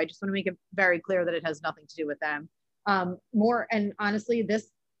was. So I just want to make it very clear that it has nothing to do with them. More, and honestly,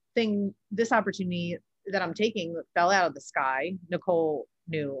 this opportunity that I'm taking fell out of the sky. Nicole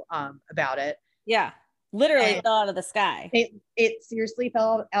knew about it. Yeah, literally fell out of the sky. It seriously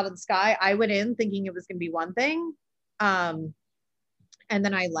fell out of the sky. I went in thinking it was going to be one thing, and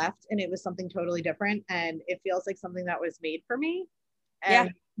then I left and it was something totally different, and it feels like something that was made for me,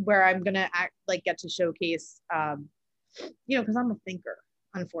 and where I'm gonna get to showcase, you know, because I'm a thinker,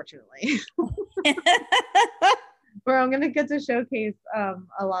 unfortunately. Where I'm gonna get to showcase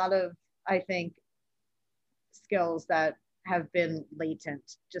a lot of, I think, skills that have been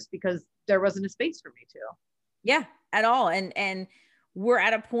latent just because there wasn't a space for me to. Yeah, at all. And we're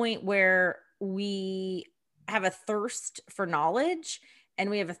at a point where we have a thirst for knowledge and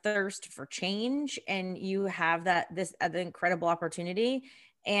we have a thirst for change, and you have this incredible opportunity.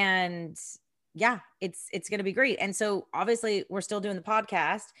 And yeah, it's going to be great. And so obviously we're still doing the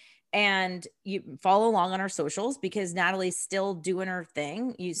podcast, and you follow along on our socials because Natalie's still doing her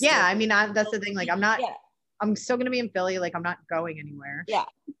thing. I mean, that's the thing. Like, I'm still going to be in Philly. Like, I'm not going anywhere. Yeah.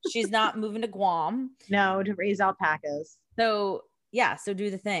 She's not moving to Guam. No, to raise alpacas. So yeah, so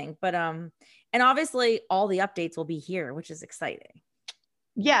do the thing. But, and obviously all the updates will be here, which is exciting.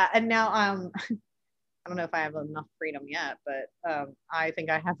 Yeah. And now, I don't know if I have enough freedom yet, but I think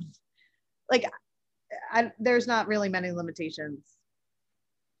I have, like, there's not really many limitations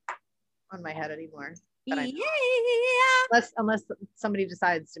on my head anymore. Unless somebody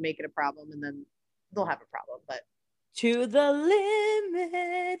decides to make it a problem, and then they'll have a problem. But To the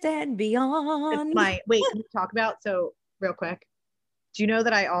limit and beyond. Wait, can we talk about, so real quick, do you know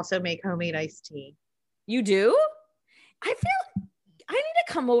that I also make homemade iced tea? You do? I feel I need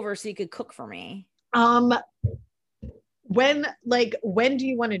to come over so you could cook for me. When do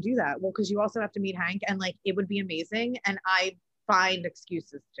you want to do that? Well, because you also have to meet Hank, and like it would be amazing, and I find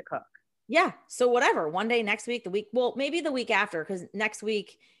excuses to cook. Yeah. So whatever. One day next week, maybe the week after, because next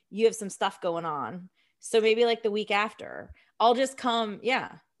week you have some stuff going on. So maybe like the week after, I'll just come.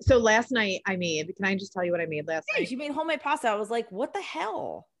 Yeah. So last night can I just tell you what I made last night? You made homemade pasta. I was like, what the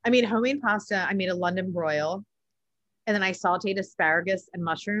hell? I made homemade pasta. I made a London broil, and then I sauteed asparagus and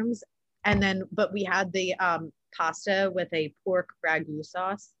mushrooms. And then, but we had the pasta with a pork ragu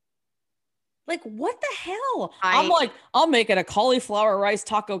sauce. Like, what the hell? I'm like, I'll make it a cauliflower rice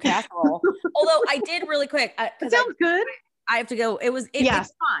taco casserole. Although I did really quick. It sounds good. I have to go. It's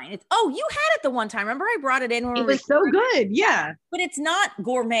fine. You had it the one time. Remember I brought it in. It was so good. Yeah. But it's not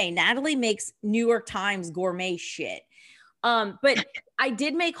gourmet. Natalie makes New York Times gourmet shit. But I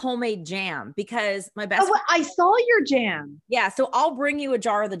did make homemade jam because my best friend, I saw your jam. Yeah. So I'll bring you a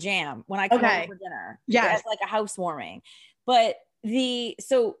jar of the jam when I come over for dinner. Yeah. It's like a housewarming. But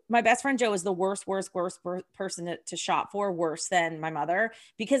so my best friend Joe is the worst person to shop for, worse than my mother,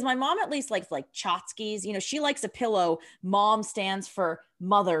 because my mom at least likes like tchotchkes. You know, she likes a pillow. Mom stands for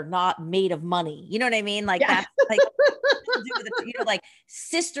mother, not made of money. You know what I mean? Like that's like, like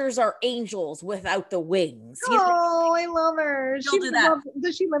sisters are angels without the wings. You know? Oh, I love her. She'll do that.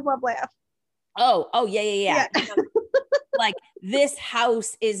 Does she live, love, laugh? Oh, yeah. Like this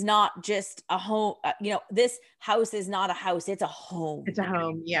house is not just a home. This house is not a house. It's a home. It's a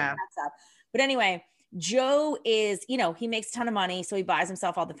home. Yeah. But anyway, Joe is, he makes a ton of money. So he buys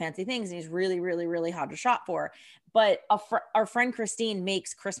himself all the fancy things and he's really, really, really hard to shop for. But our friend Christine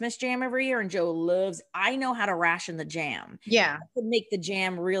makes Christmas jam every year, and Joe I know how to ration the jam. Yeah. I could make the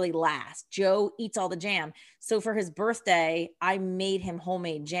jam really last. Joe eats all the jam. So for his birthday, I made him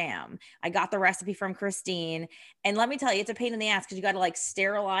homemade jam. I got the recipe from Christine. And let me tell you, it's a pain in the ass because you got to like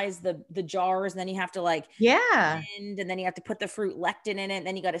sterilize the jars. And then you have to like, and then you have to put the fruit lectin in it. And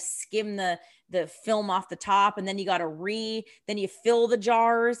then you got to skim the film off the top. And then you got to then you fill the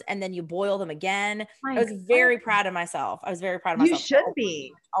jars and then you boil them again. I was very proud of myself. You should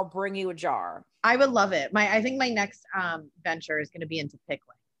be. I'll bring you a jar. I would love it. I think my next venture is going to be into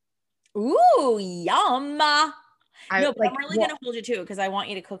pickling. Ooh, yum. I'm really going to hold you to it because I want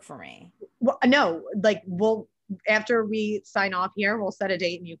you to cook for me. Well, no, after we sign off here, we'll set a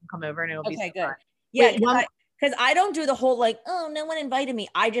date and you can come over and it'll be so good. Fun. Yeah. Because I don't do the whole no one invited me.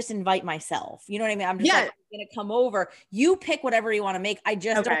 I just invite myself. You know what I mean? I'm just I'm going to come over. You pick whatever you want to make. I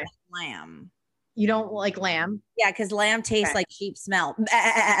just don't like lamb. You don't like lamb? Yeah, because lamb tastes like sheep smell.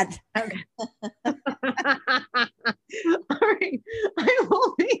 Bad. Okay. All right. I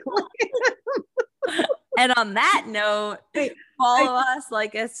will make lamb. And on that note, follow us,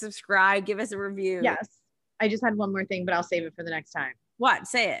 like us, subscribe, give us a review. Yes. I just had one more thing, but I'll save it for the next time. What?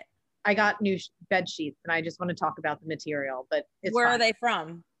 Say it. I got new bed sheets and I just want to talk about the material, but where are they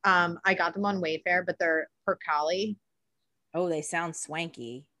from? I got them on Wayfair, but they're Percali. Oh, they sound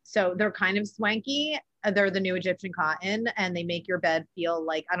swanky. So they're kind of swanky. They're the new Egyptian cotton and they make your bed feel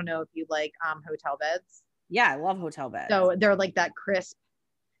like, I don't know if you like hotel beds. Yeah, I love hotel beds. So they're like that crisp,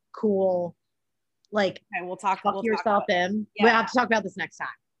 cool, like we'll talk yourself in. Yeah. We'll have to talk about this next time.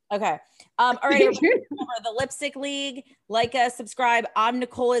 Okay. All right. Remember the Lipstick League. Like us, subscribe. I'm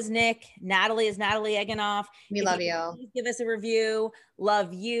Nicole is Nick. Natalie is Natalie Eggenoff. We love you. Please give us a review.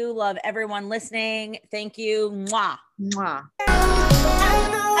 Love you. Love everyone listening. Thank you. Mwah. Mwah.